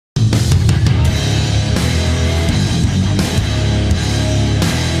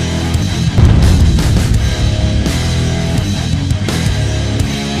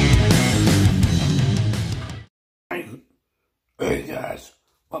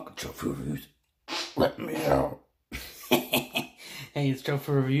Welcome to Food Reviews. Let me out. Hey, it's Joe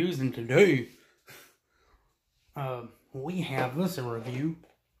for Reviews, and today, we have this a review,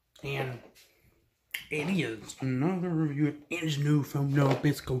 and it is another review. It's new from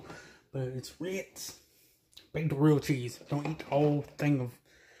Nabisco, but it's Ritz. Baked real cheese. Don't eat the whole thing,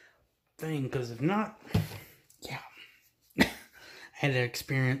 because if not, yeah. I had an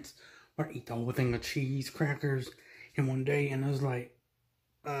experience where I eat the whole thing of cheese, crackers, in one day, and I was like,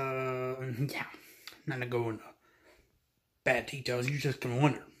 yeah, not to go into bad details, you're just gonna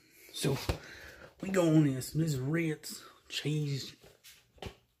wonder. So, we go on this is Ritz cheese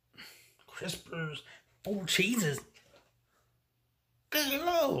crispers, 4 cheeses. Good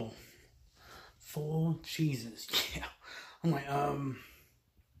Lord. 4 cheeses, yeah. I'm like,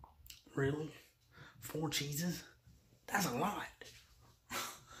 really? 4 cheeses? That's a lot.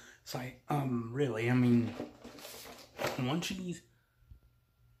 It's like, really, I mean, 1 cheese?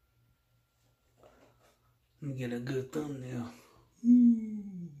 Let me get a good thumbnail.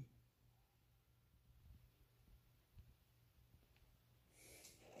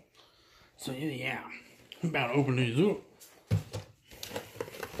 So yeah, I'm about to open these up.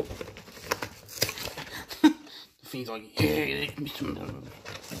 The fiend's like, yeah, give me some.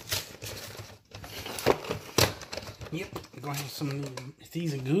 Yep, I'm gonna have some. If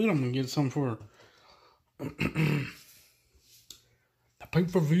these are good, I'm gonna get some for the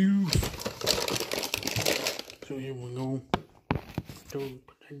pay-per-view. So here we go.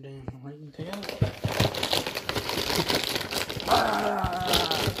 Put that down right there.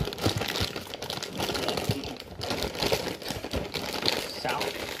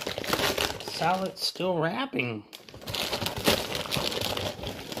 Salad still wrapping.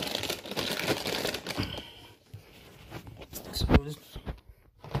 So just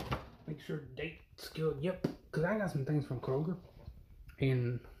make sure the date's good. Yep, because I got some things from Kroger.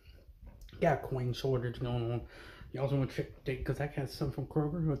 And got a coin shortage going on. You also want to check the date because I got some from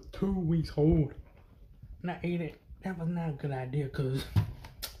Kroger. It was 2 weeks old. And I ate it. That was not a good idea because,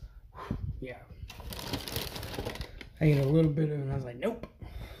 yeah. I ate a little bit of it and I was like, nope.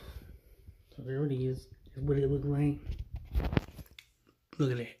 So there it is. That's what it looked like.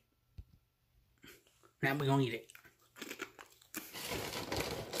 Look at that. Now we're going to eat it.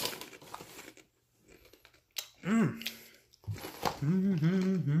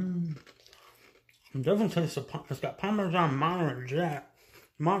 It doesn't taste it's got Parmesan,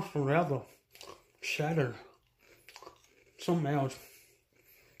 mozzarella, cheddar, something else.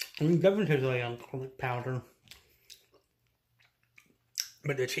 And it doesn't taste like garlic powder.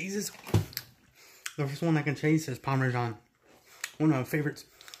 But the cheeses, the first one I can taste is Parmesan. One of my favorites.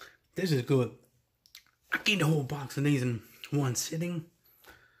 This is good. I can eat a whole box of these in one sitting.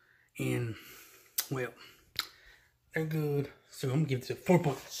 And, well, they're good. So I'm gonna give this a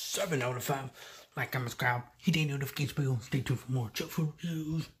 4.7 out of 5. Like, comment, subscribe, hit that notification bell, stay tuned for more Chuck Food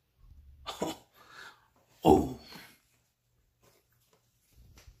Reviews. Oh.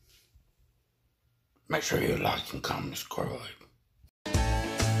 Make sure you like and comment, subscribe.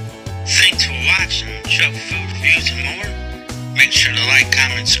 Thanks for watching Chuck Food Reviews and more. Make sure to like,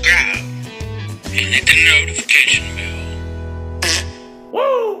 comment, subscribe, and hit the notification bell.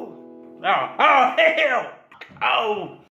 Woo! Oh, hell! Oh!